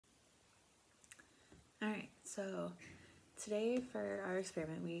So today for our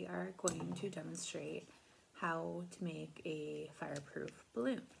experiment we are going to demonstrate how to make a fireproof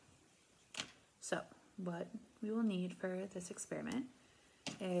balloon. So what we will need for this experiment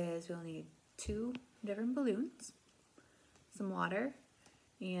is we'll need 2 different balloons, some water,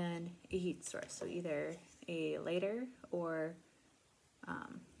 and a heat source, so either a lighter or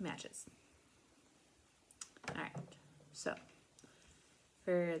matches. Alright, so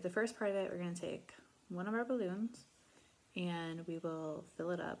for the first part of it, we're going to take one of our balloons and we will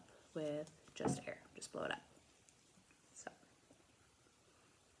fill it up with just air, just blow it up. So.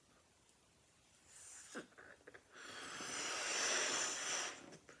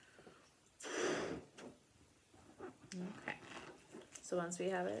 Okay, so once we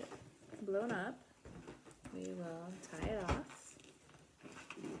have it blown up, we will tie it off.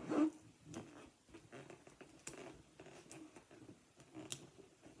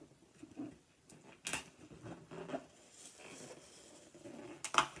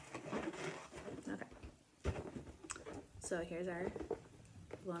 So here's our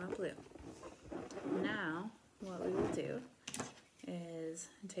blown up balloon. Now what we will do is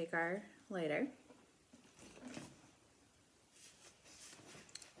take our lighter,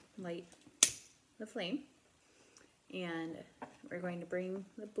 light the flame, and we're going to bring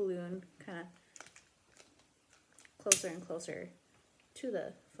the balloon kind of closer and closer to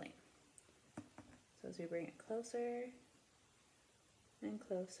the flame. So as we bring it closer and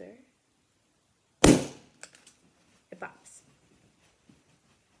closer, it pops.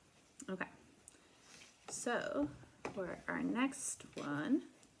 Okay, so for our next one,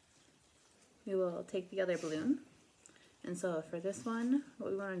 we will take the other balloon. And so for this one,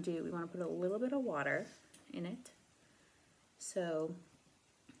 what we want to do, we want to put a little bit of water in it. So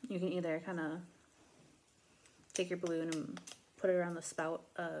you can either kind of take your balloon and put it around the spout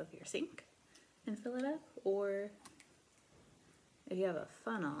of your sink and fill it up, or if you have a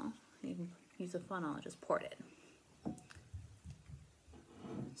funnel, you can use a funnel and just pour it in.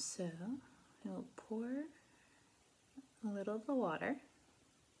 So you'll pour a little of the water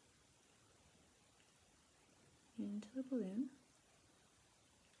into the balloon.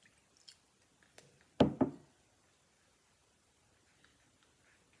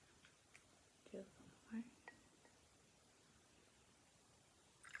 Okay.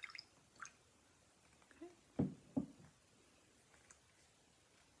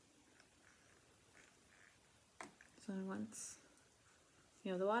 So once you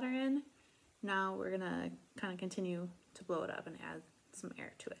have the water in, now we're gonna kind of continue to blow it up and add some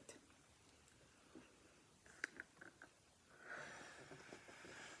air to it.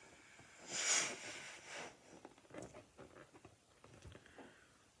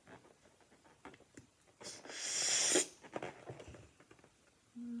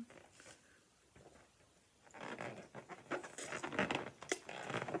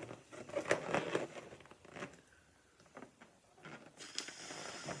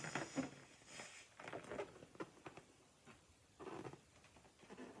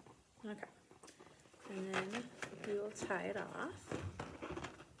 Okay, and then we will tie it off.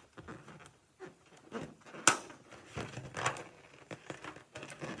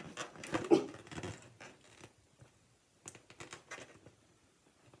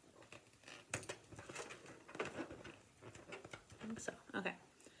 Like so. Okay,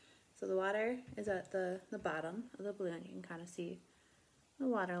 so the water is at the bottom of the balloon. You can kind of see the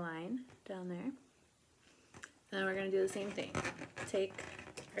water line down there. And then we're going to do the same thing. Take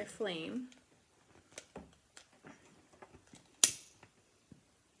our flame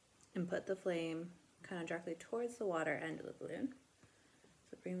and put the flame kind of directly towards the water end of the balloon.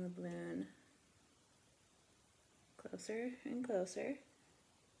 So bring the balloon closer and closer.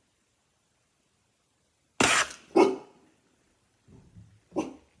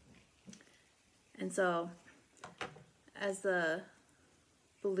 And so as the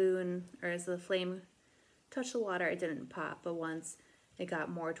balloon, or as the flame touched the water, it didn't pop, but once it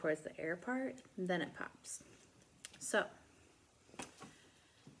got more towards the air part, then it pops. So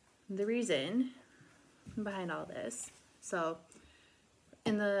the reason behind all this, so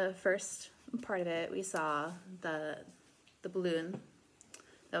in the first part of it, we saw the balloon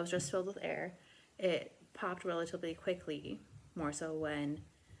that was just filled with air. It popped relatively quickly, more so when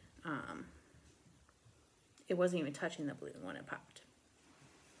it wasn't even touching the balloon when it popped.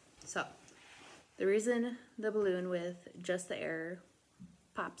 So the reason the balloon with just the air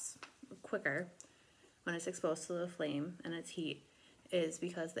pops quicker when it's exposed to the flame and its heat is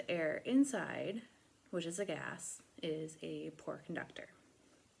because the air inside, which is a gas, is a poor conductor.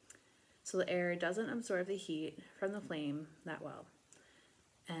 So the air doesn't absorb the heat from the flame that well,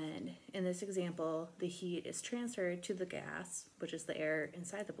 and in this example, the heat is transferred to the gas, which is the air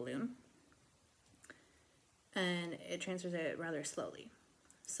inside the balloon, and it transfers it rather slowly.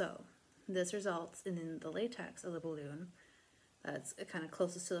 So this results in the latex of the balloon that's kind of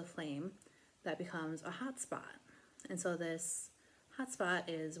closest to the flame that becomes a hot spot. And so this hot spot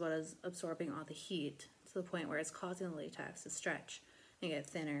is what is absorbing all the heat to the point where it's causing the latex to stretch and get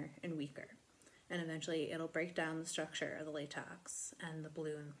thinner and weaker. And eventually it'll break down the structure of the latex and the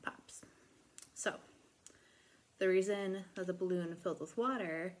balloon pops. So the reason that the balloon filled with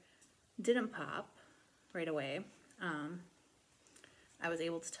water didn't pop right away, I was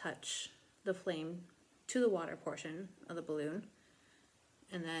able to touch the flame to the water portion of the balloon,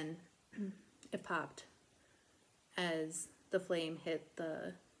 and then it popped as the flame hit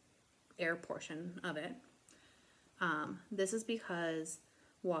the air portion of it. This is because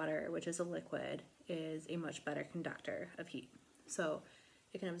water, which is a liquid, is a much better conductor of heat. So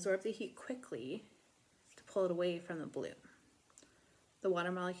it can absorb the heat quickly to pull it away from the balloon. The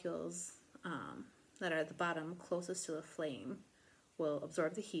water molecules that are at the bottom closest to the flame will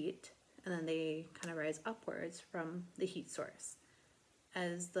absorb the heat, and then they kind of rise upwards from the heat source.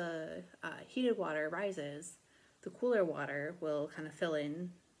 As the heated water rises, the cooler water will kind of fill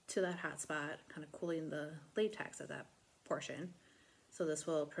in to that hot spot, kind of cooling the latex of that portion. So this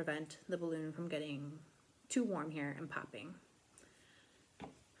will prevent the balloon from getting too warm here and popping.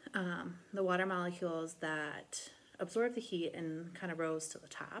 The water molecules that absorb the heat and kind of rose to the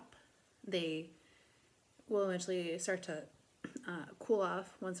top, they will eventually start to cool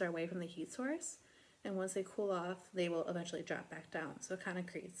off once they're away from the heat source. And once they cool off, they will eventually drop back down. So it kind of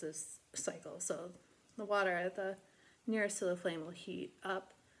creates this cycle. So the water at the nearest to the flame will heat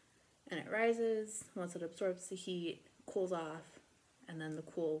up and it rises. Once it absorbs the heat, cools off, and then the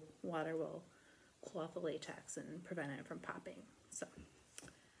cool water will cool off the latex and prevent it from popping. So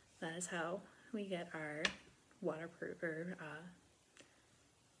that is how we get our waterproof or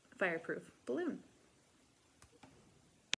fireproof balloon.